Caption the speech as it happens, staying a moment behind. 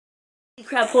Holy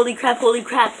crap, holy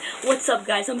crap. What's up,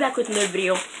 guys? I'm back with another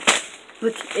video.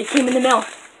 Look, it came in the mail.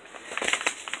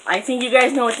 I think you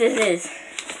guys know what this is.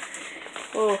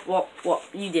 Oh, well,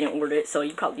 you didn't order it, so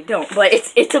you probably don't. But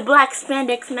it's a black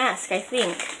spandex mask, I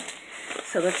think.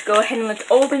 So let's go ahead and let's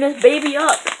open this baby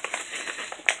up.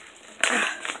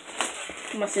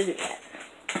 Where's my scissors at?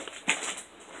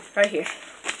 Right here.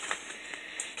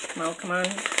 Come on, come on.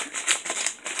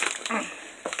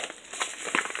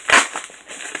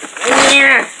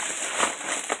 Yeah.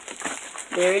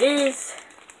 There it is.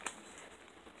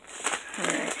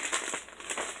 Alright.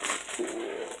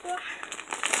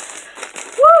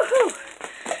 Woohoo!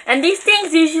 And these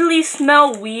things usually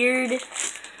smell weird,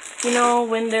 you know,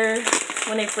 when they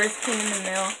first come in the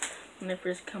mail. When they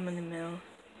first come in the mail.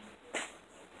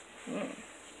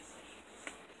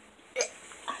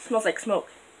 Smells like smoke.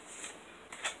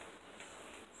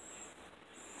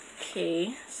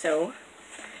 Okay, so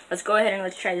let's go ahead and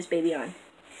let's try this baby on.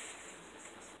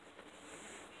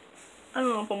 I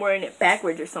don't know if I'm wearing it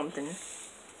backwards or something.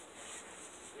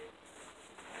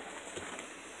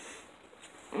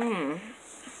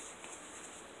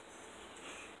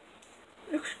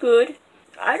 Looks good.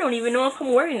 I don't even know if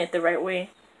I'm wearing it the right way.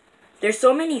 There's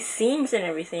so many seams and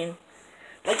everything.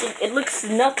 Like it looks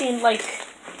nothing like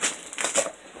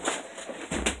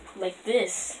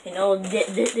this. You know,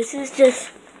 this is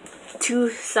just two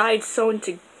sides sewn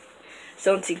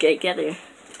together.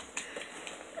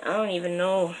 I don't even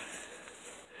know.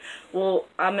 Well,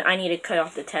 I need to cut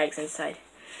off the tags inside,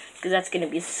 because that's gonna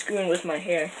be screwing with my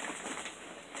hair.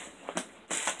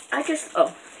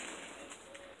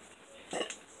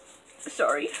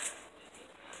 Sorry.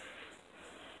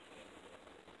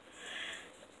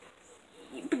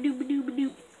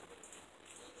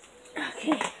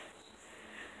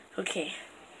 Okay.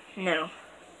 Now,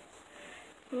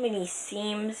 how many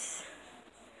seams?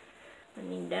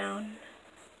 Running down.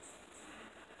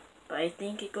 But I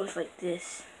think it goes like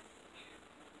this.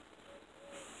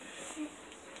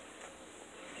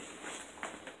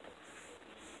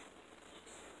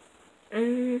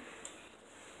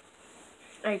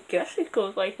 I guess it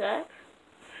goes like that.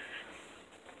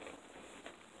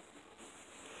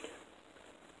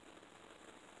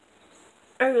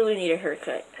 I really need a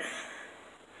haircut.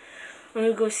 I'm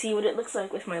gonna go see what it looks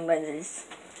like with my lenses.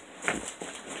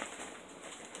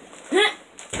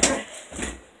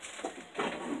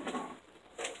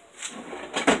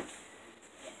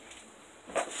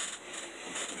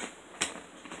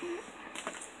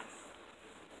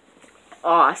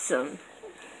 Awesome.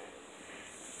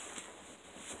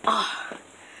 Ah.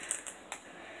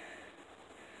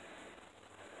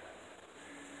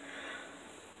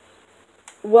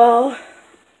 Well,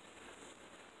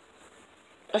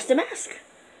 that's the mask.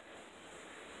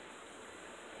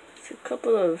 It's a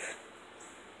couple of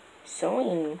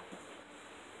sewing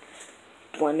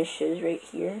blemishes right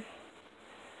here.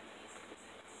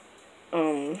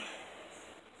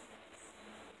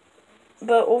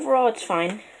 But overall it's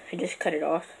fine. I just cut it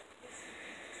off.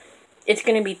 It's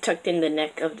gonna be tucked in the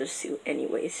neck of the suit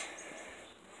anyways.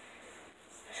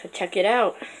 So check it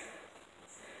out.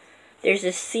 There's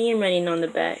a seam running on the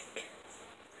back.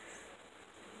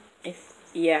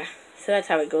 Yeah, so that's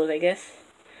how it goes, I guess.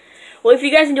 Well, if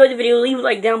you guys enjoyed the video, leave a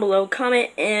like down below,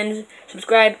 comment, and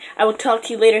subscribe. I will talk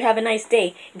to you later. Have a nice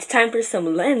day. It's time for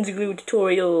some lens glue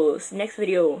tutorials. Next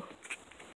video.